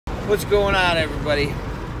What's going on, everybody?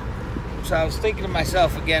 So I was thinking to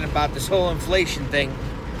myself again about this whole inflation thing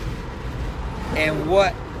and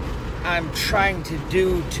what I'm trying to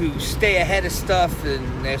do to stay ahead of stuff,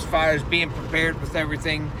 and as far as being prepared with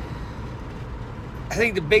everything. I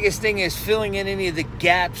think the biggest thing is filling in any of the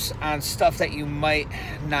gaps on stuff that you might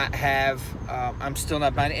not have. I'm still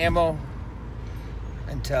not buying ammo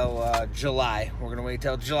until July. We're gonna wait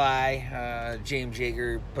till July. James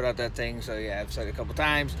Yeager put out that thing, so yeah, I've said it a couple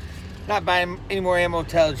times. Not buying any more ammo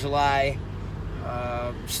till July.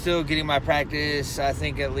 Still getting my practice, I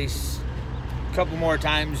think, at least a couple more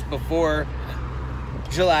times before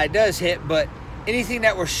July does hit, but anything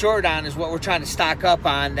that we're short on is what we're trying to stock up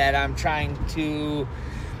on, that I'm trying to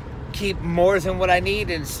keep more than what I need,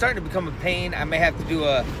 and it's starting to become a pain. I may have to do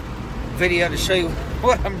a video to show you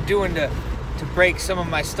what I'm doing to break some of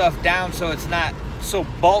my stuff down so it's not so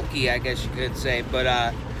bulky, I guess you could say.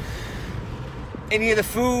 But any of the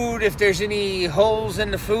food, if there's any holes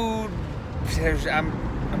in the food,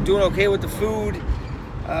 I'm doing okay with the food.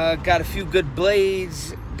 Got a few good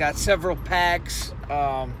blades, got several packs.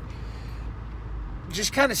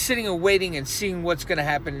 Just kind of sitting and waiting and seeing what's going to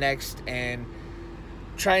happen next, and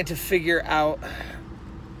trying to figure out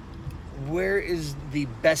where is the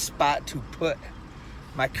best spot to put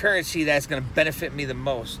my currency that's going to benefit me the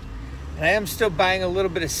most. And I am still buying a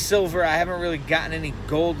little bit of silver. I haven't really gotten any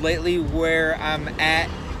gold lately. Where I'm at,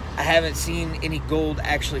 I haven't seen any gold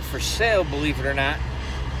actually for sale, believe it or not.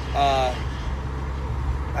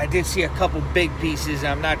 I did see a couple big pieces.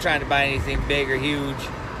 I'm not trying to buy anything big or huge.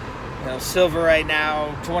 You know, silver right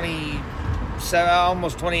now,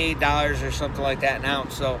 almost $28 or something like that an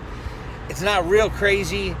ounce. So it's not real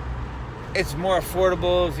crazy. It's more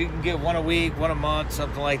affordable if you can get one a week, one a month,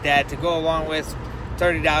 something like that, to go along with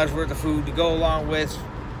 $30 worth of food, to go along with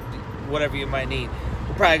whatever you might need.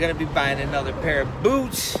 We're probably going to be buying another pair of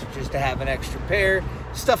boots just to have an extra pair,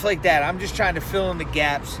 stuff like that. I'm just trying to fill in the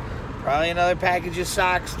gaps. Probably another package of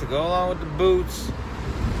socks to go along with the boots.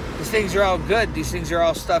 These things are all good. These things are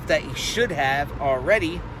all stuff that you should have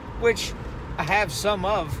already, which I have some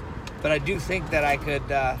of, but I do think that I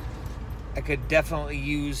could definitely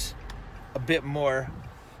use a bit more.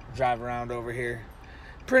 Drive around over here,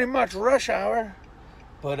 pretty much rush hour,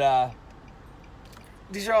 but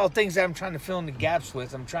these are all things that I'm trying to fill in the gaps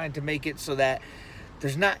with. I'm trying to make it so that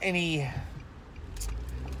there's not any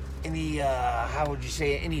how would you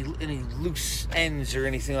say it, any loose ends or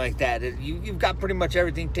anything like that. You've got pretty much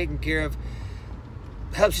everything taken care of.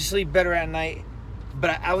 Helps you sleep better at night.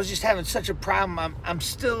 But I was just having such a problem. I'm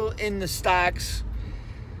still in the stocks.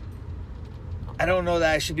 I don't know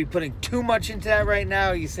that I should be putting too much into that right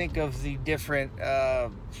now. You think of the different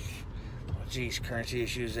currency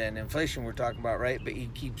issues and inflation we're talking about, right? But you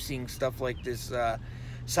keep seeing stuff like this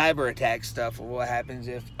cyber attack stuff. What happens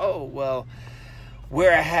if,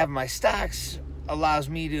 where I have my stocks allows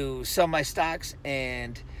me to sell my stocks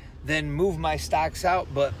and then move my stocks out,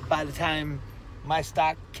 but by the time my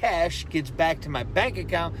stock cash gets back to my bank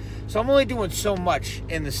account, so I'm only doing so much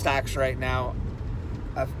in the stocks right now.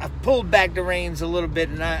 I've pulled back the reins a little bit,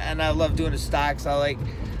 and I love doing the stocks. I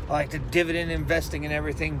like the dividend investing and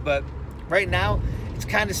everything, but right now it's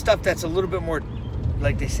kind of stuff that's a little bit more,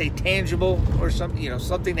 like they say, tangible, or something,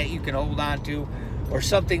 something that you can hold on to, or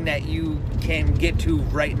something that you can get to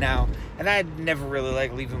right now. And I never really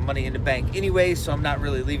like leaving money in the bank anyway, so I'm not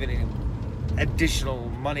really leaving any additional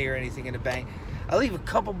money or anything in the bank. I leave a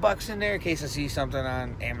couple bucks in there in case I see something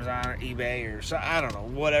on Amazon or eBay or so, I don't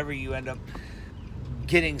know, whatever you end up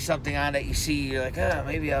getting something on that you see, you're like,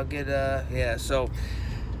 maybe I'll get so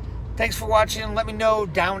thanks for watching. Let me know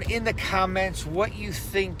down in the comments what you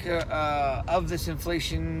think of this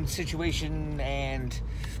inflation situation and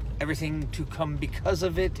everything to come because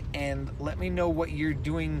of it, and let me know what you're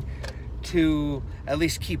doing to at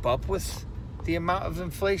least keep up with the amount of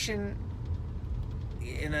inflation.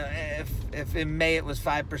 If in May it was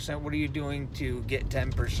 5%, what are you doing to get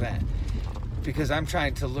 10%? Because I'm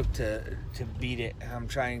trying to look to beat it. I'm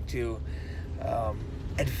trying to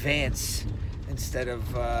advance instead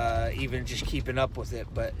of even just keeping up with it.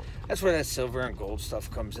 But that's where that silver and gold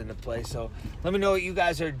stuff comes into play. So let me know what you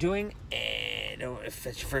guys are doing, and if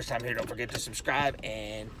it's your first time here, don't forget to subscribe,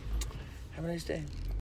 and have a nice day.